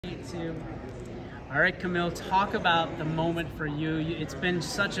2. All right, Camille, talk about the moment for you. It's been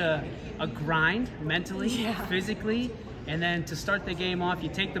such a grind mentally, physically, and then to start the game off, you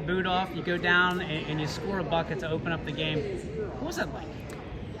take the boot off, you go down, and you score a bucket to open up the game. What was that like?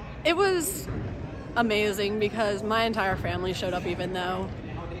 It was amazing because my entire family showed up, even though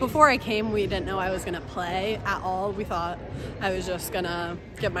before I came, we didn't know I was going to play at all. We thought I was just going to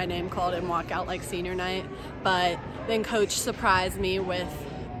get my name called and walk out like senior night. But then Coach surprised me with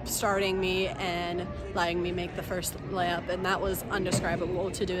starting me and letting me make the first layup, and that was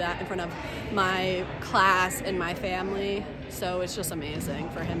indescribable to do that in front of my class and my family. So it's just amazing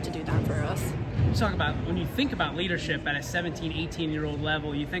for him to do that for us. You talk about, when you think about leadership at a 17, 18-year-old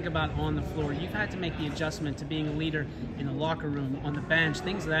level, you think about on the floor. You've had to make the adjustment to being a leader in the locker room, on the bench,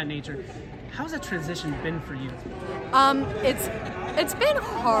 things of that nature. How's that transition been for you? It's been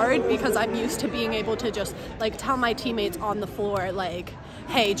hard because I'm used to being able to just like tell my teammates on the floor, like,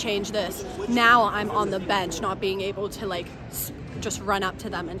 hey, change this. Now I'm on the bench, not being able to like just run up to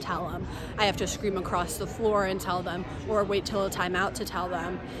them and tell them. I have to scream across the floor and tell them, or wait till a timeout to tell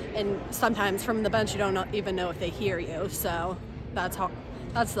them. And sometimes from the bench, you don't even know if they hear you. So that's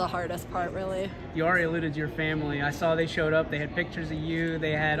the hardest part, really. You already alluded to your family. I saw they showed up. They had pictures of you.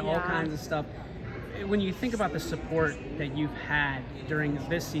 They had all kinds of stuff. When you think about the support that you've had during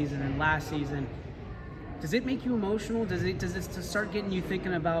this season and last season, does it make you emotional? Does it start getting you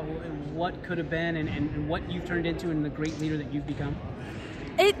thinking about what could have been and what you've turned into and the great leader that you've become?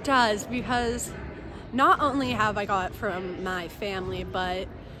 It does, because not only have I got from my family, but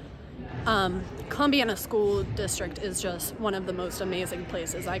Columbiana School District is just one of the most amazing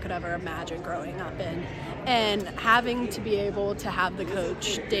places I could ever imagine growing up in. And having to be able to have the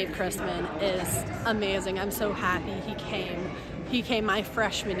coach, Dave Chrisman, is amazing. I'm so happy he came. He came my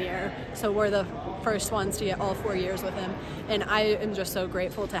freshman year, so we're the first ones to get all 4 years with him. And I am just so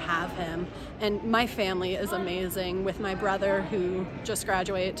grateful to have him. And my family is amazing, with my brother who just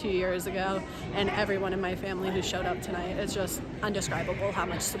graduated 2 years ago, and everyone in my family who showed up tonight. It's just indescribable how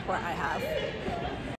much support I have.